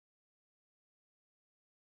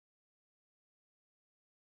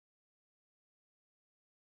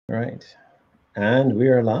All right. And we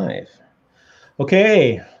are live.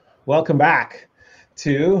 Okay. Welcome back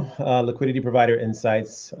to Liquidity Provider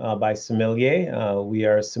Insights by Sommelier. We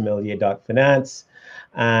are sommelier.finance.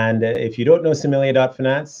 And if you don't know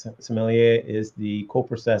sommelier.finance, Sommelier is the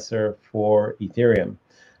co-processor for Ethereum.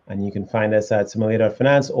 And you can find us at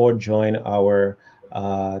sommelier.finance or join our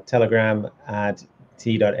Telegram at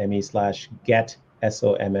t.me/get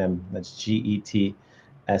SOMM. That's GET.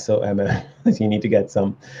 SOMM. You need to get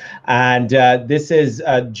some. And this is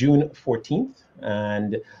June 14th.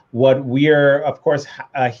 And what we're, of course,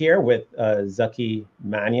 here with Zaki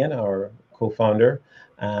Manian, our co-founder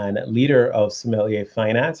and leader of Sommelier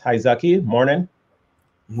Finance. Hi, Zaki. Morning.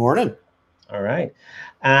 Morning. All right.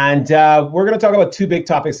 And we're going to talk about two big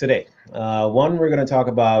topics today. One, we're going to talk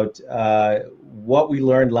about what we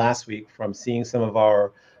learned last week from seeing some of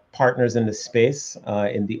our partners in the space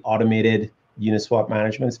in the automated Uniswap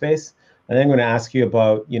management space. And then I'm going to ask you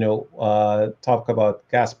about, talk about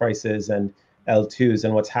gas prices and L2s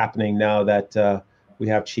and what's happening now that we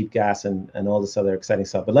have cheap gas and all this other exciting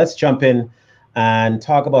stuff. But let's jump in and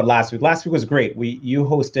talk about last week. Last week was great. You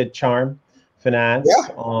hosted Charm Finance. Yeah,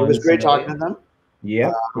 it was great talking to them.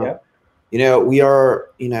 Yeah, we are,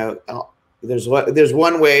 there's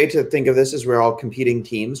one way to think of this as we're all competing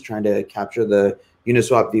teams trying to capture the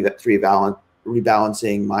Uniswap V3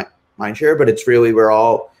 rebalancing mindshare, but it's really we're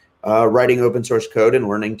all writing open source code and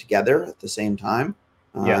learning together at the same time.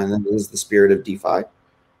 And that is the spirit of DeFi.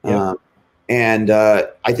 I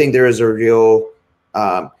think there is a real,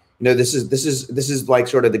 this is like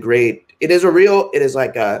sort of the great. It is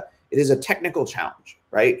a technical challenge,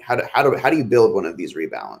 right? How do you build one of these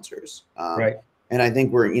rebalancers? Right. And I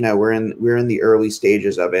think we're in the early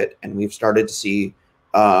stages of it, and we've started to see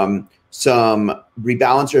some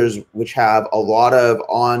rebalancers which have a lot of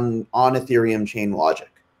on Ethereum chain logic,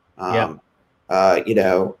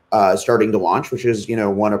 starting to launch, which is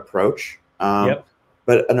one approach,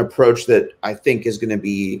 but an approach that I think is going to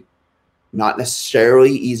be not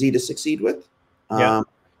necessarily easy to succeed with.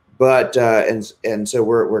 But so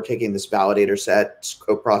we're taking this validator set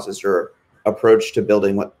co-processor approach to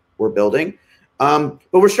building what we're building. But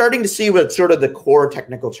we're starting to see what sort of the core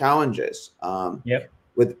technical challenges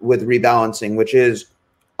with rebalancing, which is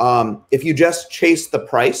if you just chase the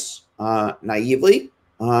price naively,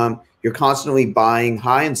 you're constantly buying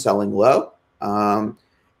high and selling low.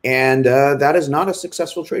 And that is not a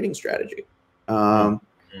successful trading strategy.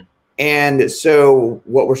 And so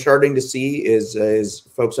what we're starting to see is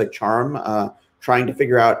folks like Charm trying to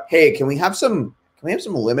figure out, hey, can we have some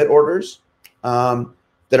limit orders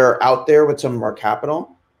that are out there with some of our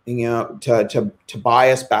capital, to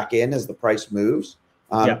buy us back in as the price moves.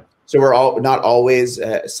 So we're not always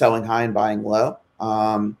selling high and buying low,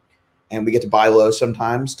 and we get to buy low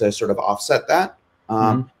sometimes to sort of offset that.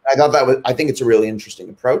 I think it's a really interesting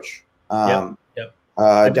approach. Definitely.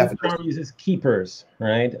 Charm uses keepers,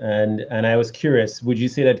 right? And I was curious, would you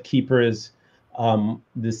say that keepers,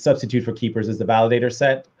 the substitute for keepers is the validator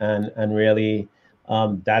set, and really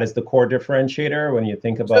that is the core differentiator when you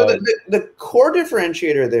think about? So the core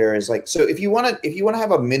differentiator there is so if you want to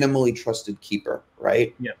have a minimally trusted keeper,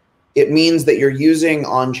 right? It means that you're using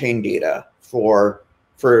on-chain data for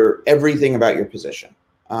everything about your position.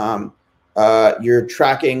 You're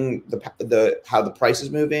tracking how the price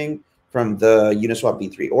is moving from the Uniswap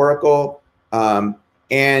V3 Oracle. And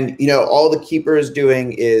all the keeper is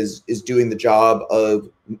doing is doing the job of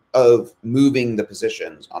moving the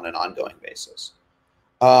positions on an ongoing basis.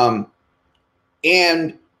 And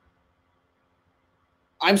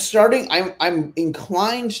I'm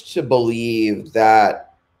inclined to believe that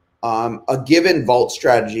a given vault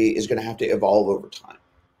strategy is going to have to evolve over time.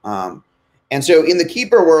 And so in the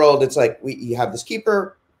keeper world, it's like you have this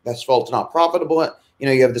keeper, that's vault's not profitable.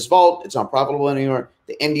 You have this vault, it's not profitable anymore.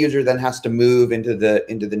 The end user then has to move into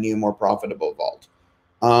the new, more profitable vault.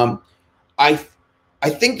 I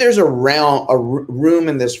think there's a room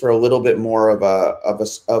in this for a little bit more of a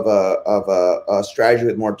strategy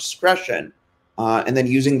with more discretion, and then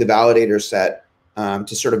using the validator set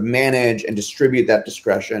to sort of manage and distribute that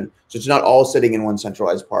discretion, so it's not all sitting in one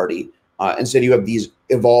centralized party. Instead, you have these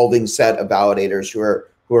evolving set of validators who are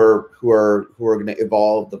going to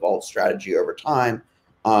evolve the vault strategy over time.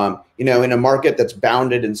 In a market that's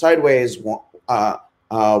bounded and sideways,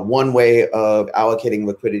 one way of allocating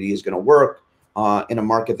liquidity is going to work. In a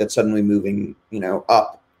market that's suddenly moving,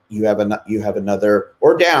 up, you have another,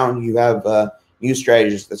 or down, you have new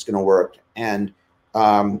strategies that's going to work. And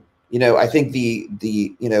I think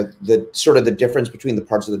the sort of the difference between the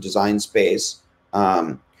parts of the design space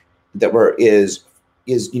is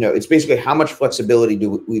it's basically how much flexibility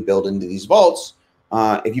do we build into these vaults,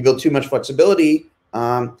 If you build too much flexibility,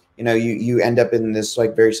 you end up in this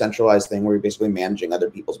like very centralized thing where you're basically managing other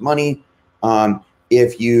people's money.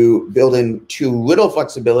 If you build in too little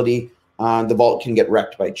flexibility, the vault can get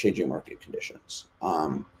wrecked by changing market conditions.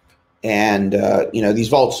 These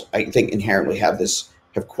vaults, I think, inherently have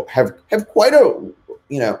quite a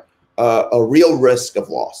real risk of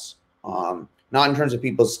loss. Not in terms of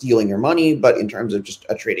people stealing your money, but in terms of just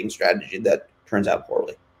a trading strategy that turns out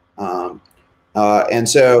poorly. I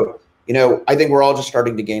think we're all just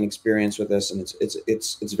starting to gain experience with this, and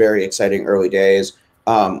it's very exciting early days.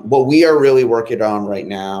 What we are really working on right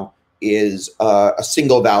now is a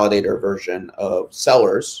single validator version of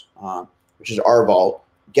Sellers, which is our vault,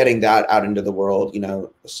 getting that out into the world,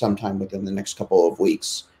 sometime within the next couple of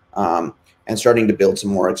weeks, and starting to build some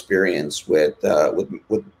more experience with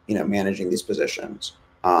managing these positions.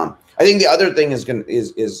 I think the other thing is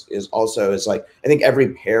like, I think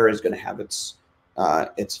every pair is going to have its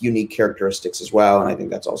unique characteristics as well, and I think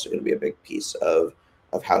that's also going to be a big piece of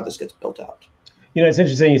how this gets built out. It's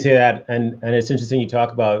interesting you say that, and it's interesting you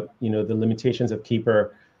talk about the limitations of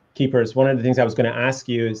keepers. One of the things I was going to ask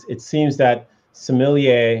you is, it seems that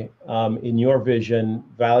Sommelier, in your vision,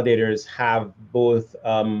 validators have both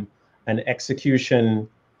an execution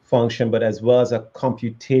function, but as well as a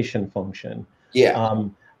computation function. Yeah.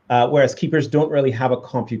 Whereas keepers don't really have a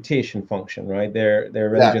computation function, right? They're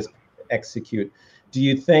really just execute. Do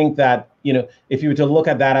you think that if you were to look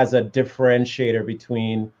at that as a differentiator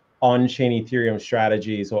between on-chain Ethereum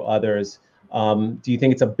strategies or others, do you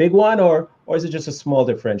think it's a big one, or is it just a small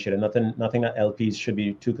differentiator? Nothing that LPs should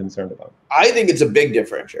be too concerned about? I think it's a big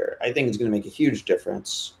differentiator. I think it's going to make a huge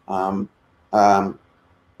difference. Because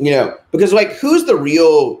like,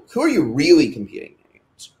 who are you really competing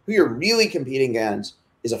against? Who you're really competing against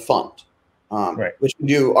is a fund, which can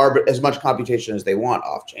do as much computation as they want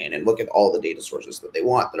off-chain and look at all the data sources that they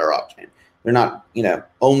want that are off-chain. They're not,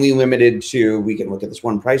 only limited to, we can look at this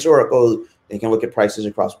one price oracle. They can look at prices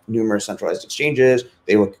across numerous centralized exchanges.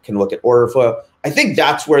 They can look at order flow. I think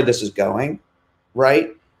that's where this is going, right?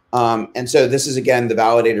 And so this is, again, the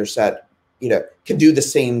validator set, can do the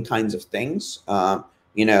same kinds of things.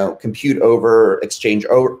 Compute over exchange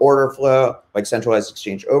order flow, like centralized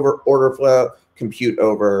exchange over order flow, compute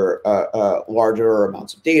over larger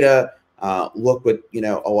amounts of data, look with a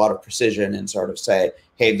lot of precision and sort of say,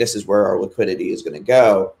 hey, this is where our liquidity is going to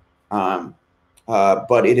go.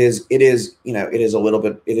 But it is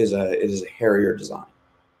a hairier design.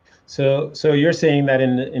 So you're saying that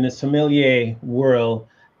in a Sommelier world,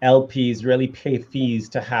 LPs really pay fees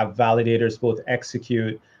to have validators both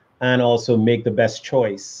execute and also make the best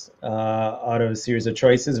choice out of a series of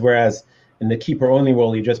choices, whereas in the keeper-only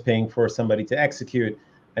world, you're just paying for somebody to execute,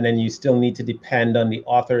 and then you still need to depend on the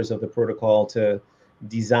authors of the protocol to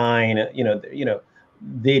design,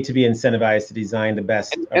 they to be incentivized to design the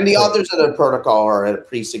best. And the authors of the protocol are at a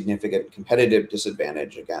pretty significant competitive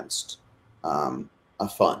disadvantage against a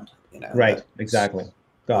fund. Right. Exactly.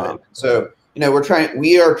 Got it. So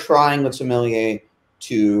we are trying with Sommelier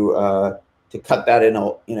to cut that in,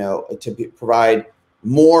 to provide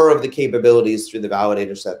more of the capabilities through the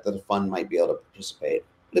validator set that a fund might be able to participate.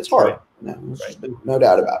 But it's hard, no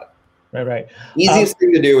doubt about it. Right. Easiest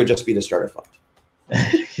thing to do would just be to start a fund.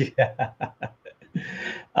 Yeah.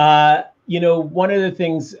 One of the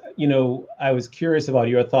things, I was curious about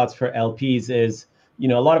your thoughts for LPs is, a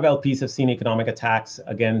lot of LPs have seen economic attacks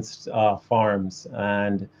against farms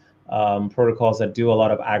and protocols that do a lot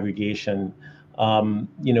of aggregation. In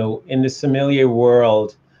the Sommelier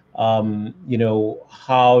world,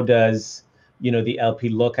 how does, the LP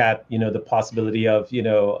look at, the possibility of,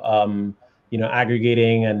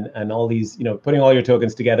 aggregating and all these, putting all your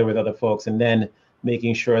tokens together with other folks and then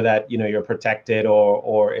making sure that, you're protected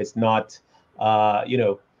or it's not,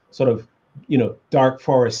 sort of, dark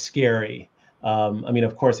forest scary.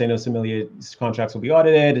 Of course, I know Sommelier's contracts will be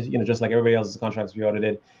audited, just like everybody else's contracts will be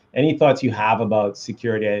audited. Any thoughts you have about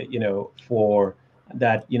security, for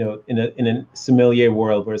that, in a Sommelier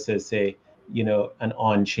world versus, say, an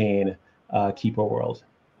on-chain keeper world?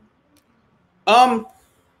 In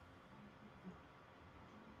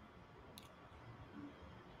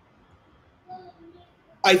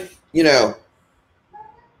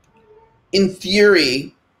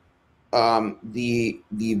theory, the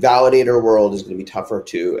validator world is going to be tougher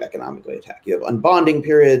to economically attack. You have unbonding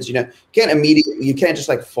periods. You can't just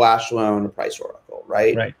like flash loan a price oracle,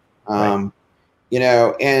 right? Right. Like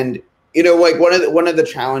one of the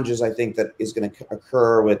challenges I think that is going to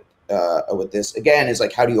occur with this again is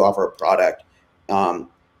like, how do you offer a product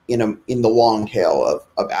in the long tail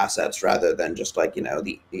of assets rather than just like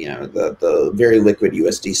the very liquid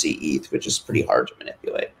USDC ETH, which is pretty hard to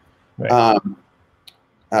manipulate. Right.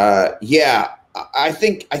 Yeah, I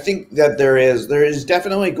think that there is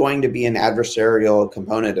definitely going to be an adversarial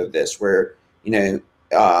component of this where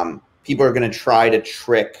people are going to try to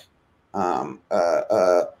trick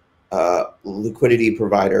liquidity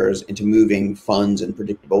providers into moving funds in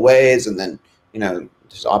predictable ways, and then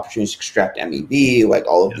there's opportunities to extract MEV, like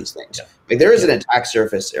all of these things. Like there is an attack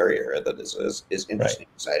surface area here that is interesting,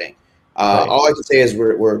 exciting. All I can say is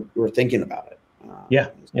we're thinking about it.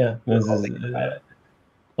 This is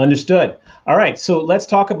understood. All right, so let's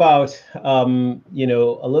talk about a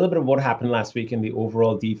little bit of what happened last week in the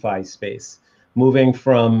overall DeFi space, moving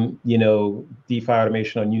from DeFi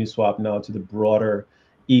automation on Uniswap now to the broader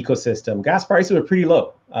ecosystem. Gas prices were pretty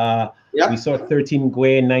low. We saw 13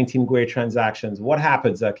 GUE and 19 GUE transactions. What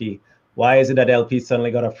happened, Zaki? Why is it that LP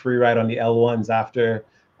suddenly got a free ride on the L1s after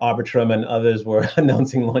Arbitrum and others were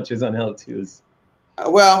announcing launches on L2s?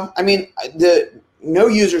 Well, I mean, no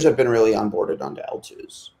users have been really onboarded onto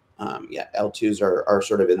L2s. L2s are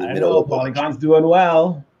sort of in the middle. Polygon's doing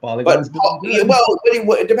well. Polygon's doing good. Well,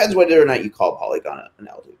 it depends whether or not you call Polygon an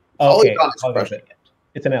L2. Polygon is crushing it.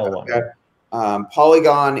 It's an L1. Okay?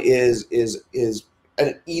 Polygon is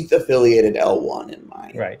an ETH affiliated L1 in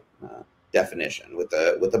my definition, with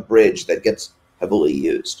a bridge that gets heavily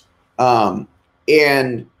used, and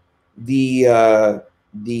the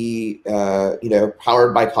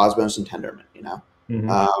powered by Cosmos and Tendermint,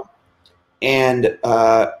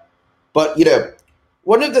 but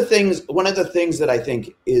one of the things that I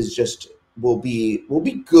think is just will be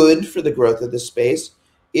good for the growth of this space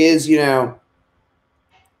is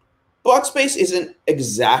block space isn't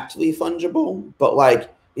exactly fungible, but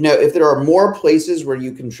if there are more places where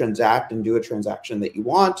you can transact and do a transaction that you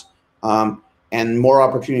want, and more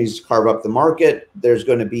opportunities to carve up the market, there's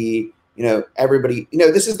going to be everybody.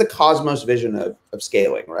 This is the Cosmos vision of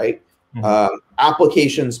scaling, right?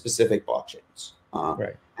 Application specific blockchains,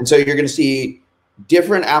 and so you're going to see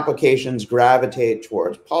different applications gravitate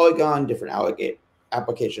towards Polygon, different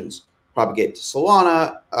applications propagate to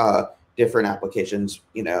Solana, different applications,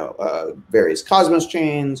 various Cosmos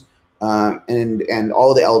chains, and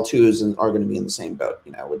all the L2s are going to be in the same boat,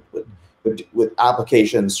 with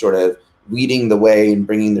applications sort of leading the way and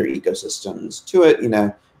bringing their ecosystems to it.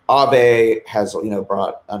 Aave has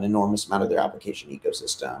brought an enormous amount of their application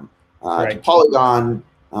ecosystem to Polygon.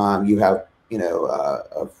 You have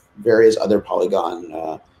various other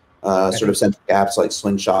Polygon sort of centric apps like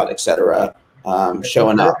Slingshot, etc.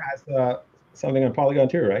 Showing up. Has something on Polygon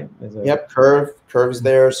too, right? Yep, Curve is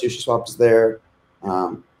there. Sushiswap is there.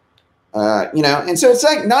 And so it's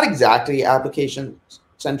like not exactly application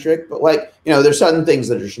centric, but there's certain things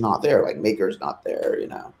that are just not there. Like Maker is not there.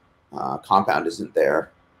 Compound isn't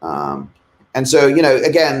there. And so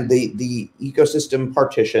again, the ecosystem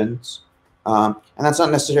partitions, and that's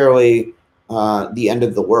not necessarily the end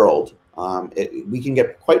of the world. We can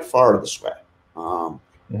get quite far this way.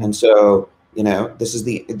 And so this is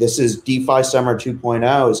DeFi Summer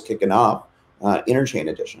 2.0 is kicking off, Interchain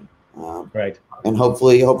Edition. And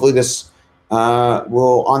hopefully this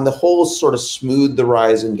will, on the whole, sort of smooth the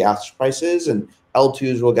rise in gas prices, and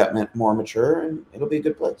L2s will get more mature, and it'll be a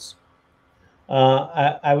good place.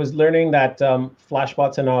 I was learning that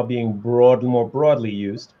flashbots are now being more broadly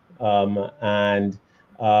used, and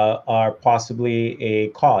are possibly a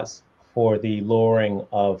cause for the lowering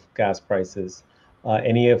of gas prices.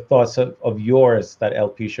 Any thoughts of yours that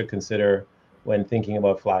LP should consider when thinking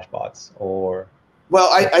about flashbots? Or well,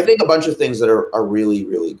 I think a bunch of things that are really,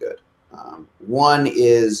 really good. One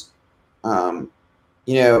is,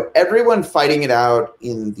 everyone fighting it out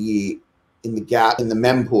in the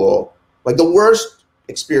mempool. Like the worst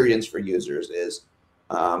experience for users is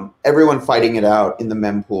everyone fighting it out in the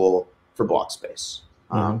mempool for block space,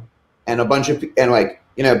 and a bunch of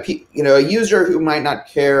a user who might not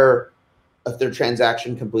care if their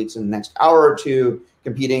transaction completes in the next hour or two,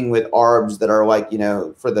 competing with ARBs that are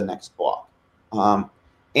for the next block.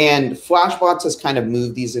 And Flashbots has kind of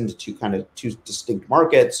moved these into two distinct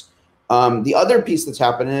markets. The other piece that's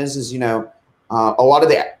happening is a lot of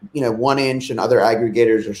the 1inch and other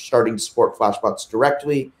aggregators are starting to support Flashbots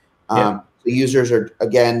directly. The users are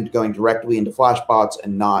again going directly into Flashbots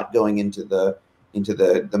and not going into the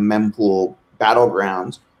mempool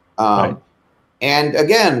battlegrounds. And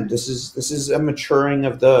again, this is a maturing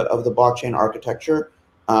of the blockchain architecture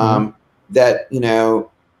that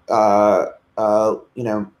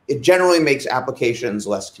it generally makes applications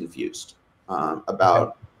less confused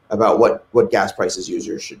about what gas prices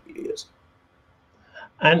users should be using.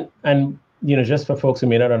 And just for folks who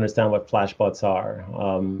may not understand what flashbots are,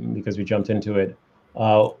 because we jumped into it,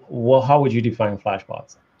 how would you define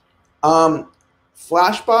flashbots?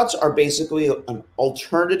 Flashbots are basically an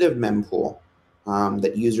alternative mempool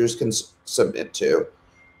that users can submit to,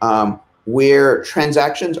 where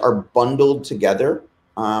transactions are bundled together.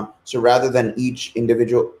 So rather than each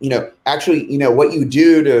individual, actually, what you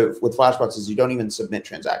do with flashbots is you don't even submit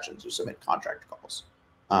transactions; you submit contract calls.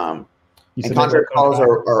 And contract calls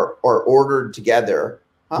are ordered together.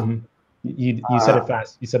 Huh? Mm-hmm. You said it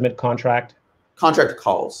fast. You submit contract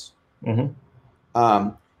calls. Mm-hmm.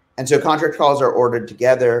 And so contract calls are ordered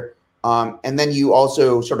together, and then you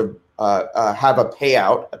also sort of have a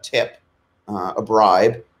payout, a tip, a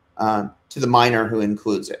bribe to the miner who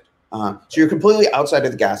includes it. So you're completely outside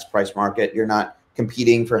of the gas price market. You're not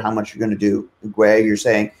competing for how much you're going to do. Where you're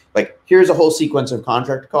saying, like, here's a whole sequence of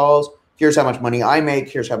contract calls. Here's how much money I make.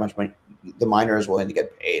 Here's how much money the miner is willing to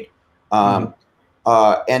get paid. And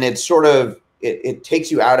it's sort of, it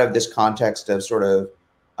takes you out of this context of sort of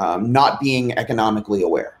not being economically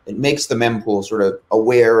aware. It makes the mempool sort of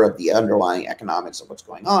aware of the underlying economics of what's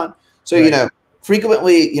going on. So, right.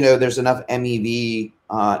 Frequently, there's enough MEV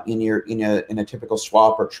in a typical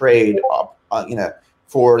swap or trade,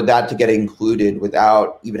 for that to get included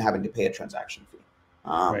without even having to pay a transaction fee.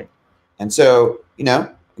 Right. And so,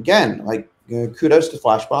 again, like, kudos to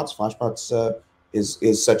Flashbots. Flashbots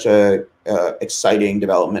is such a exciting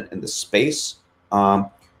development in the space. And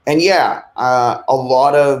yeah, a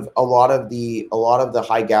lot of the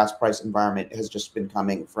high gas price environment has just been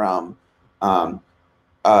coming from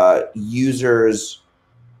users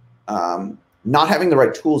not having the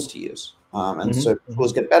right tools to use. And so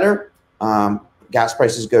tools get better, gas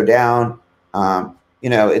prices go down.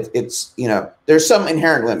 There's some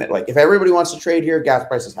inherent limit. Like, if everybody wants to trade here, gas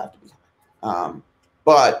prices have to be high.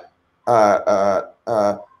 But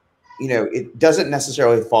it doesn't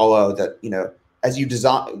necessarily follow that, as you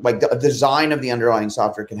design, like, the design of the underlying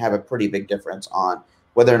software can have a pretty big difference on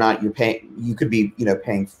whether or not you're paying. You could be,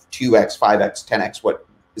 paying 2x, 5x, 10x what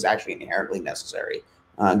is actually inherently necessary,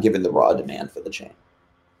 given the raw demand for the chain.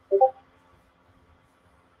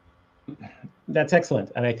 That's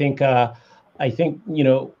excellent, and I think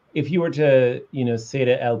if you were to say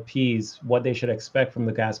to LPs what they should expect from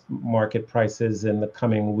the gas market prices in the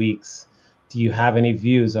coming weeks, do you have any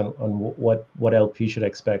views on what LP should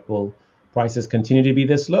expect? Will prices continue to be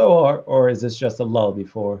this low, or is this just a lull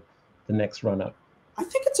before the next run up? I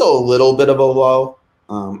think it's a little bit of a lull.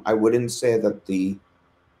 I wouldn't say that the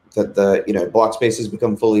block spaces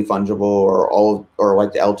become fully fungible or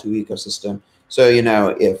like the L2 ecosystem. So,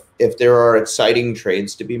 if there are exciting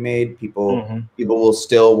trades to be made, people will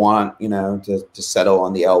still want, to settle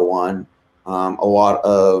on the L1. A lot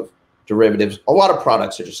of derivatives, a lot of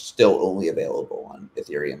products are just still only available on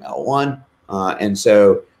Ethereum L1. And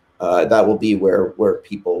so that will be where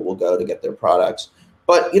people will go to get their products.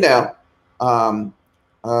 But,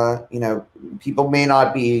 people may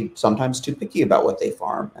not be sometimes too picky about what they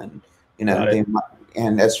farm. And, they might,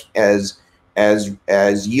 and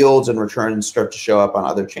as yields and returns start to show up on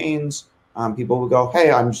other chains, people will go,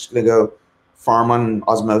 hey, I'm just going to go farm on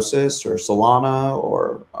Osmosis or Solana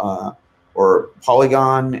or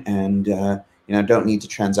Polygon, and don't need to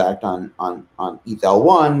transact on ETH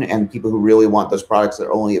L1. And people who really want those products that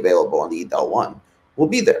are only available on the ETH L1 will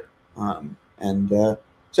be there.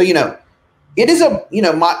 So it is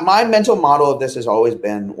my mental model of this has always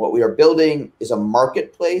been, what we are building is a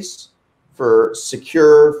marketplace for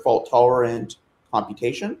secure, fault-tolerant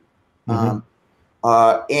computation. And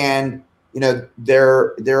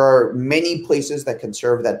there are many places that can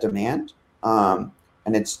serve that demand, and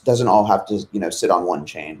it doesn't all have to sit on one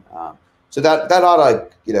chain. So that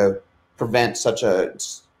ought to prevent such an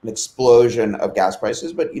explosion of gas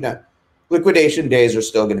prices. But liquidation days are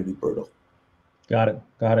still going to be brutal. Got it.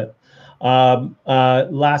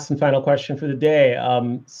 Last and final question for the day.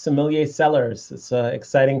 Sommelier sellers. It's an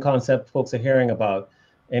exciting concept folks are hearing about.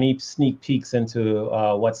 Any sneak peeks into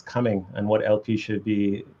what's coming and what LP should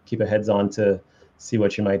keep a heads on to see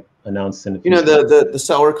what you might announce in the future? The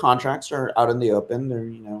seller contracts are out in the open.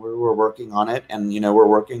 We're working on it, and we're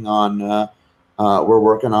working on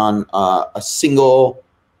a single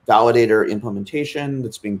validator implementation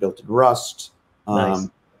that's being built in Rust. Nice.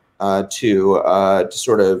 To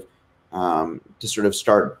sort of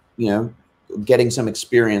start getting some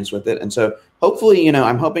experience with it. And so hopefully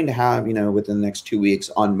I'm hoping to have within the next 2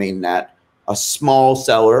 weeks on mainnet a small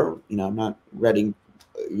seller. I'm not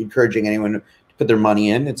encouraging anyone to put their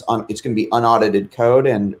money in. It's going to be unaudited code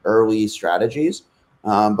and early strategies,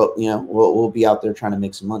 but we'll be out there trying to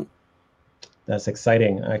make some money. That's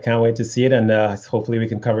exciting. I can't wait to see it, and hopefully we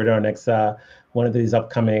can cover it on our next one of these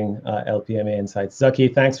upcoming LPMA Insights. Zaki,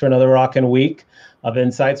 thanks for another rockin' week of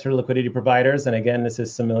insights for liquidity providers. And again, this is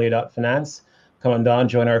Sommelier.finance. Come on down,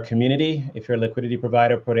 join our community. If you're a liquidity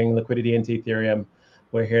provider putting liquidity into Ethereum,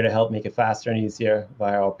 we're here to help make it faster and easier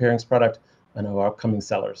via our pairings product and our upcoming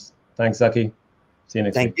sellers. Thanks, Zaki. See you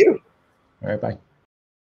next week. Thank you. All right, bye.